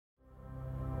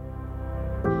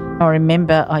I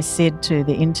remember I said to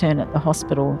the intern at the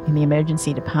hospital in the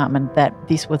emergency department that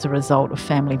this was a result of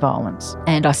family violence.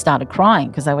 And I started crying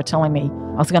because they were telling me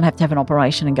I was going to have an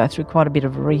operation and go through quite a bit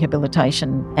of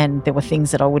rehabilitation, and there were things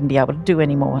that I wouldn't be able to do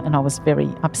anymore. And I was very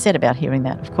upset about hearing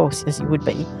that, of course, as you would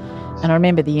be. And I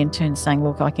remember the intern saying,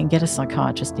 look, I can get a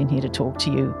psychiatrist in here to talk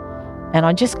to you. And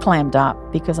I just clammed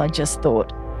up because I just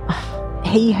thought,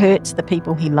 he hurts the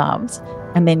people he loves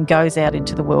and then goes out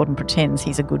into the world and pretends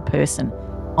he's a good person.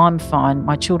 I'm fine.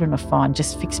 My children are fine.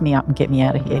 Just fix me up and get me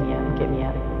out of here.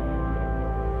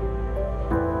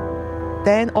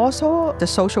 Then also the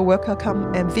social worker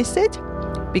come and visit,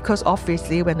 because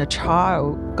obviously when the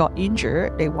child got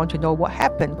injured, they want to know what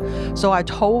happened. So I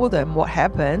told them what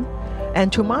happened.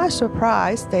 And to my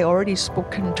surprise, they already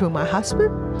spoken to my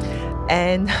husband.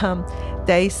 And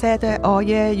they said that, oh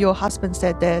yeah, your husband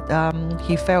said that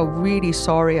he felt really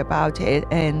sorry about it,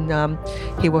 and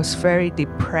he was very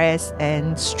depressed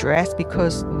and stressed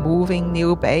because moving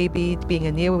new baby, being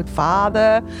a new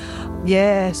father.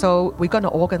 Yeah, so we're going to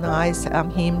organize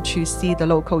him to see the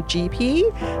local GP,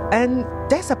 and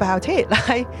that's about it.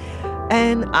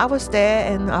 And I was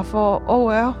there and I thought, oh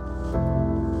well.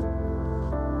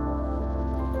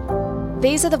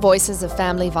 These are the voices of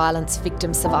family violence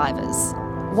victim survivors.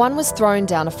 One was thrown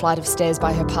down a flight of stairs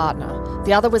by her partner.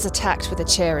 The other was attacked with a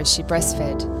chair as she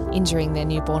breastfed, injuring their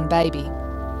newborn baby.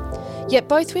 Yet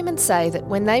both women say that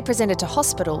when they presented to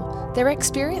hospital, their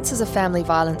experiences of family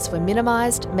violence were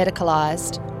minimised,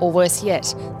 medicalised, or worse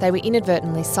yet, they were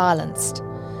inadvertently silenced.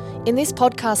 In this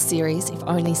podcast series, If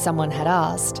Only Someone Had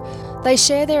Asked, they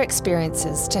share their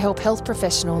experiences to help health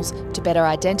professionals to better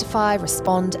identify,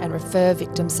 respond and refer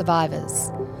victim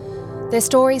survivors. Their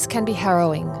stories can be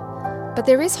harrowing, but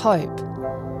there is hope.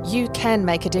 You can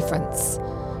make a difference.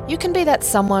 You can be that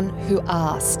someone who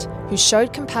asked, who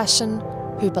showed compassion,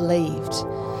 who believed,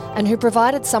 and who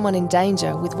provided someone in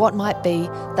danger with what might be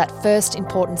that first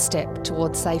important step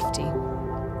towards safety.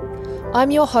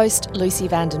 I'm your host, Lucy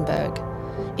Vandenberg.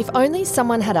 If Only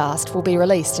Someone Had Asked will be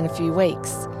released in a few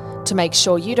weeks. To make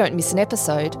sure you don't miss an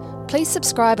episode, please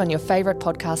subscribe on your favourite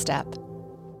podcast app.